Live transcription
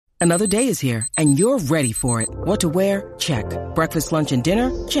Another day is here, and you're ready for it. What to wear? Check. Breakfast, lunch, and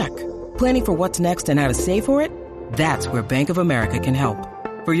dinner? Check. Planning for what's next and how to save for it? That's where Bank of America can help.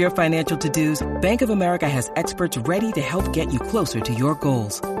 For your financial to-dos, Bank of America has experts ready to help get you closer to your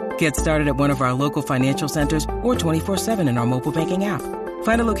goals. Get started at one of our local financial centers or 24/7 in our mobile banking app.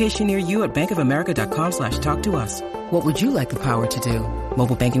 Find a location near you at bankofamerica.com/talktous. What would you like the power to do?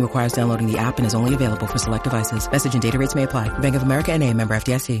 Mobile banking requires downloading the app and is only available for select devices. Message and data rates may apply. Bank of America N.A., member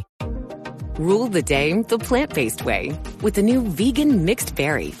FDIC. Rule the day the plant-based way with the new vegan mixed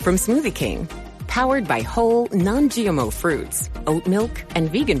berry from Smoothie King. Powered by whole, non-GMO fruits, oat milk,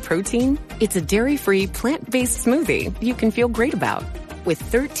 and vegan protein, it's a dairy-free, plant-based smoothie you can feel great about. With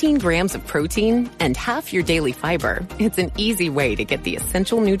 13 grams of protein and half your daily fiber, it's an easy way to get the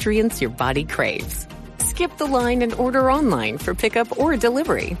essential nutrients your body craves. Skip the line and order online for pickup or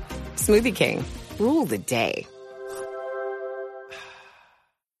delivery. Smoothie King. Rule the day.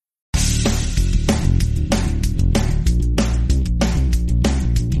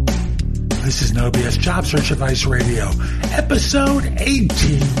 This is No BS Job Search Advice Radio, episode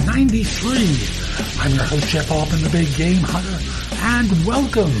 1893. I'm your host, Jeff Altman, the Big Game Hunter, and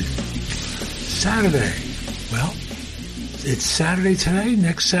welcome. Saturday. Well, it's Saturday today.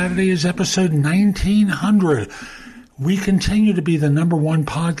 Next Saturday is episode 1900. We continue to be the number one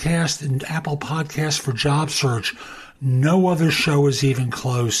podcast in Apple Podcasts for job search. No other show is even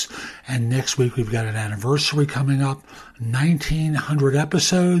close. And next week we've got an anniversary coming up. 1900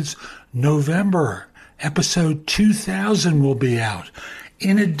 episodes. November, episode 2000 will be out.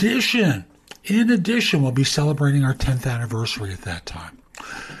 In addition, we'll be celebrating our 10th anniversary at that time.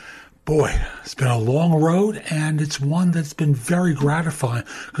 Boy, it's been a long road, and it's one that's been very gratifying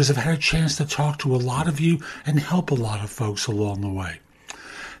because I've had a chance to talk to a lot of you and help a lot of folks along the way.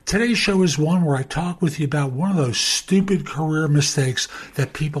 Today's show is one where I talk with you about one of those stupid career mistakes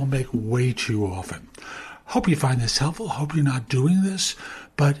that people make way too often. Hope you find this helpful. Hope you're not doing this,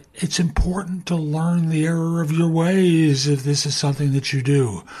 but it's important to learn the error of your ways if this is something that you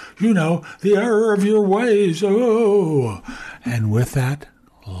do. You know, the error of your ways. Oh, and with that,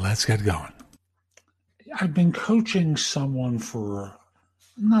 let's get going. I've been coaching someone for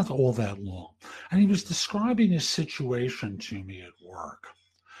not all that long, and he was describing a situation to me at work,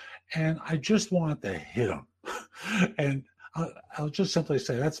 and I just wanted to hit him. And I'll just simply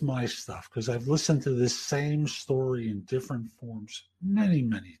say that's my stuff because I've listened to this same story in different forms many,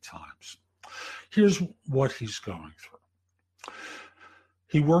 many times. Here's what he's going through.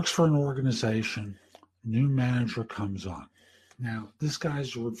 He works for an organization. New manager comes on. Now, this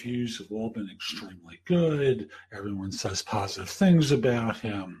guy's reviews have all been extremely good. Everyone says positive things about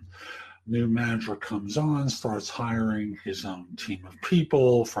him. New manager comes on, starts hiring his own team of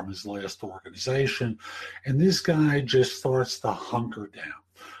people from his last organization, and this guy just starts to hunker down.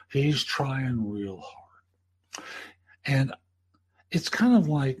 He's trying real hard. And it's kind of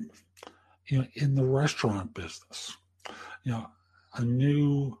like, in the restaurant business, the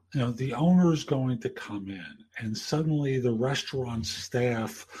owner is going to come in, and suddenly the restaurant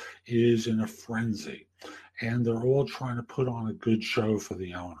staff is in a frenzy, and they're all trying to put on a good show for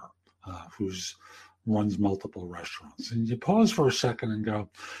the owner. Who runs multiple restaurants. And you pause for a second and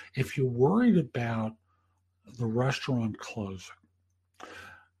go, if you're worried about the restaurant closing,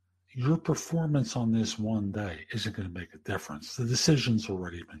 your performance on this one day isn't going to make a difference. The decision's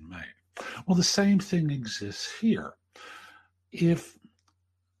already been made. Well, the same thing exists here. If,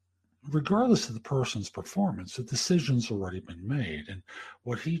 regardless of the person's performance, the decision's already been made. And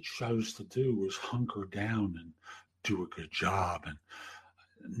what he chose to do was hunker down and do a good job and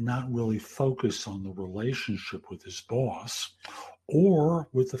not really focus on the relationship with his boss or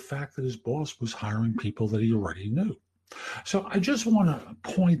with the fact that his boss was hiring people that he already knew. So I just want to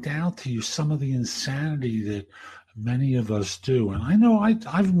point out to you some of the insanity that many of us do. And I know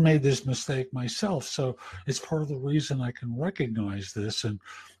I've made this mistake myself, so it's part of the reason I can recognize this. And,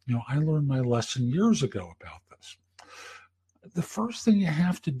 I learned my lesson years ago about this. The first thing you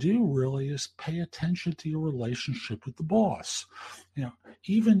have to do really is pay attention to your relationship with the boss.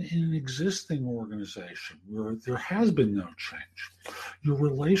 Even in an existing organization where there has been no change, your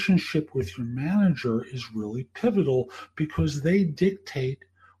relationship with your manager is really pivotal because they dictate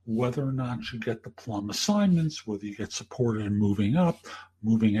whether or not you get the plum assignments, whether you get supported in moving up,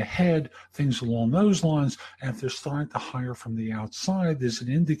 moving ahead, things along those lines. And if they're starting to hire from the outside, there's an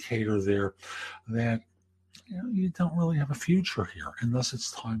indicator there that you don't really have a future here, and thus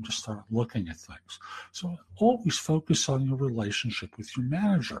it's time to start looking at things. So always focus on your relationship with your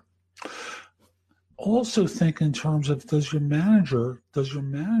manager. Also think in terms of, does your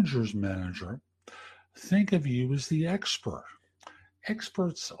manager's manager think of you as the expert?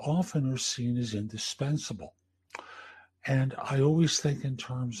 experts often are seen as indispensable. And I always think in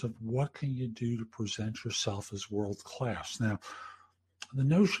terms of what can you do to present yourself as world class. Now, the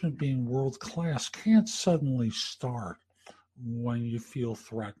notion of being world class can't suddenly start when you feel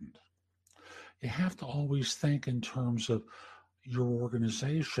threatened. You have to always think in terms of your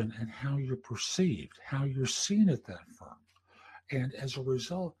organization and how you're perceived, how you're seen at that firm. And as a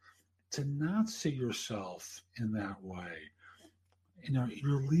result, to not see yourself in that way,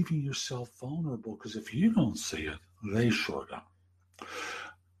 you're leaving yourself vulnerable, because if you don't see it, they sure don't.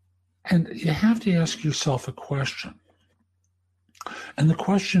 And you have to ask yourself a question. And the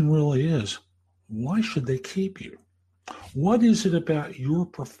question really is, why should they keep you? What is it about your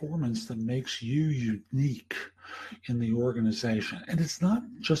performance that makes you unique in the organization? And it's not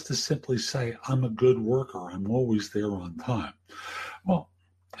just to simply say, I'm a good worker, I'm always there on time. Well,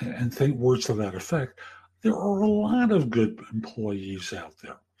 and think words to that effect. There are a lot of good employees out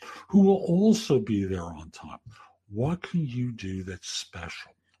there who will also be there on time. What can you do that's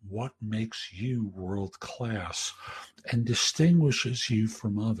special? What makes you world class and distinguishes you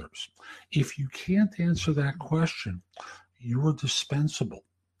from others? If you can't answer that question, you're dispensable.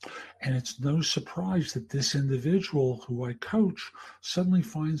 And it's no surprise that this individual who I coach suddenly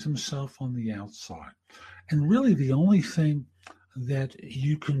finds himself on the outside. And really the only thing that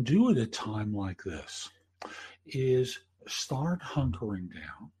you can do at a time like this is start hunkering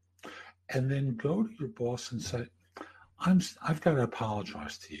down and then go to your boss and say, I've got to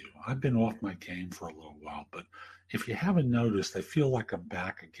apologize to you. I've been off my game for a little while, but if you haven't noticed, I feel like I'm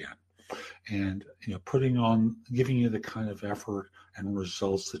back again. And giving you the kind of effort and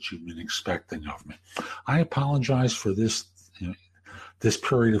results that you've been expecting of me. I apologize for this, this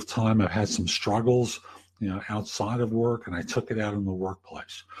period of time. I've had some struggles, outside of work, and I took it out in the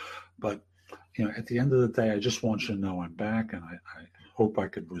workplace. But at the end of the day, I just want you to know I'm back, and I hope I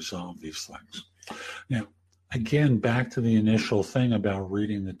could resolve these things. Now, again, back to the initial thing about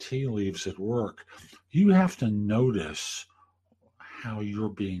reading the tea leaves at work, you have to notice how you're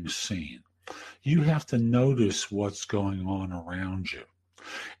being seen. You have to notice what's going on around you.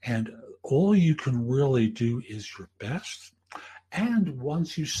 And all you can really do is your best. And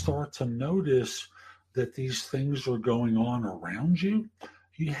once you start to notice that these things are going on around you,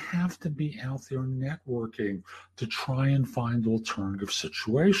 you have to be out there networking to try and find alternative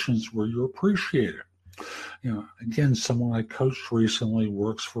situations where you're appreciated. Again, someone I coached recently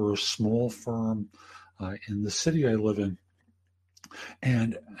works for a small firm in the city I live in.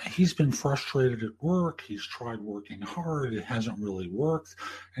 And he's been frustrated at work. He's tried working hard. It hasn't really worked.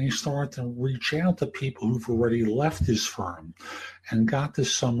 And he started to reach out to people who've already left his firm and got to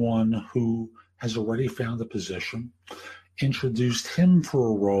someone who has already found a position, introduced him for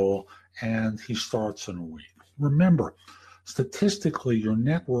a role, and he starts in a week. Remember, statistically, your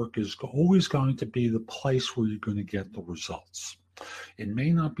network is always going to be the place where you're going to get the results. It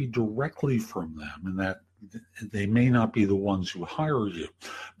may not be directly from them, and that they may not be the ones who hire you,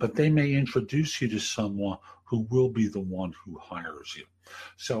 but they may introduce you to someone who will be the one who hires you.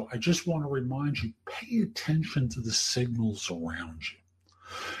 So I just want to remind you, pay attention to the signals around you.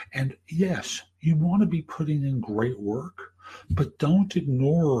 And yes, you want to be putting in great work, but don't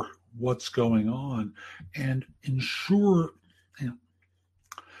ignore what's going on and ensure.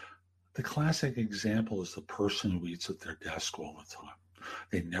 The classic example is the person who eats at their desk all the time.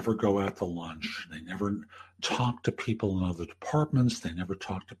 They never go out to lunch. They never talk to people in other departments. They never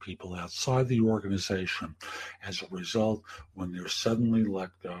talk to people outside the organization. As a result, when they're suddenly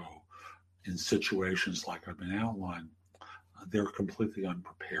let go in situations like I've been outlined, they're completely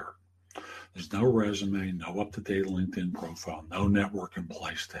unprepared. There's no resume, no up-to-date LinkedIn profile, no network in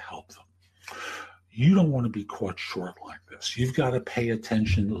place to help them. You don't want to be caught short like this. You've got to pay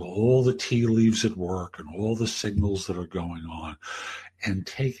attention to all the tea leaves at work and all the signals that are going on and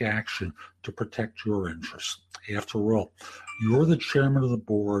take action to protect your interests. After all, you're the chairman of the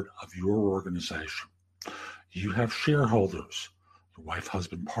board of your organization. You have shareholders, your wife,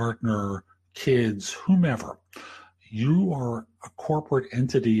 husband, partner, kids, whomever. You are a corporate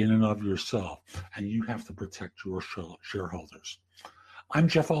entity in and of yourself, and you have to protect your shareholders. I'm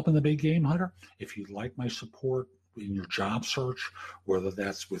Jeff Altman, the Big Game Hunter. If you'd like my support in your job search, whether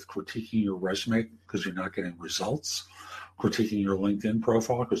that's with critiquing your resume because you're not getting results, critiquing your LinkedIn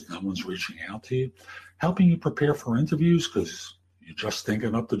profile because no one's reaching out to you, helping you prepare for interviews because You just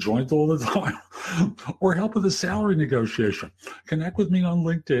thinking up the joint all the time? Or help with a salary negotiation? Connect with me on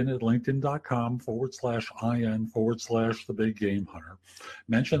LinkedIn at linkedin.com/IN/The Big Game Hunter.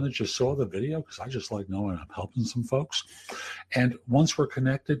 Mention that you saw the video because I just like knowing I'm helping some folks. And once we're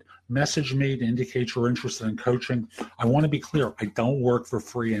connected, message me to indicate you're interested in coaching. I want to be clear. I don't work for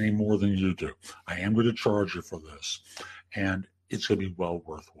free any more than you do. I am going to charge you for this. And it's going to be well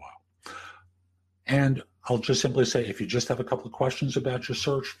worthwhile. And I'll just simply say, if you just have a couple of questions about your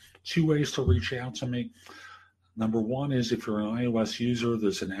search, 2 ways to reach out to me. Number one is if you're an iOS user,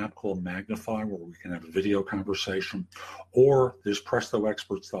 there's an app called Magnify where we can have a video conversation, or there's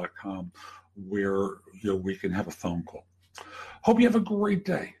PrestoExperts.com where we can have a phone call. Hope you have a great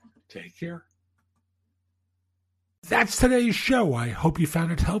day. Take care. That's today's show. I hope you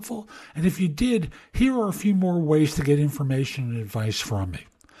found it helpful. And if you did, here are a few more ways to get information and advice from me.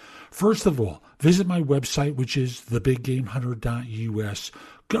 First of all, visit my website, which is thebiggamehunter.us.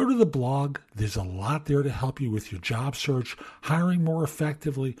 Go to the blog. There's a lot there to help you with your job search, hiring more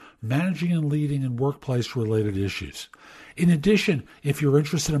effectively, managing and leading, and workplace-related issues. In addition, if you're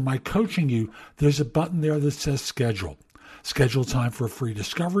interested in my coaching you, there's a button there that says schedule. Schedule time for a free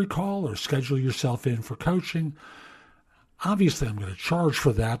discovery call or schedule yourself in for coaching. Obviously, I'm going to charge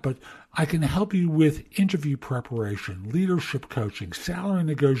for that, but I can help you with interview preparation, leadership coaching, salary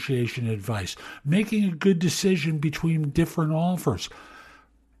negotiation advice, making a good decision between different offers,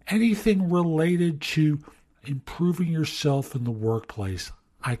 anything related to improving yourself in the workplace,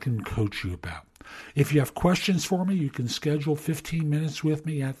 I can coach you about. If you have questions for me, you can schedule 15 minutes with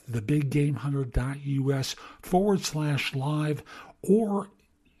me at thebiggamehunter.us/live, or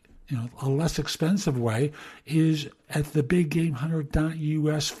a less expensive way is at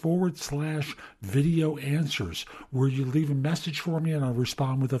thebiggamehunter.us/video answers, where you leave a message for me and I'll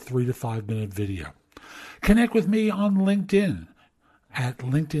respond with a 3 to 5 minute video. Connect with me on LinkedIn at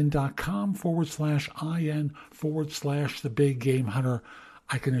linkedin.com/IN/The Big Game Hunter.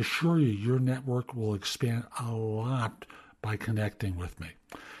 I can assure you your network will expand a lot by connecting with me.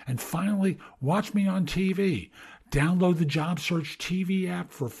 And finally, watch me on TV. Download the Job Search TV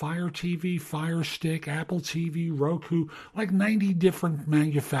app for Fire TV, Fire Stick, Apple TV, Roku, like 90 different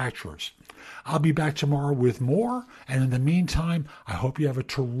manufacturers. I'll be back tomorrow with more, and in the meantime, I hope you have a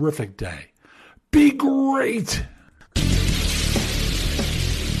terrific day. Be great!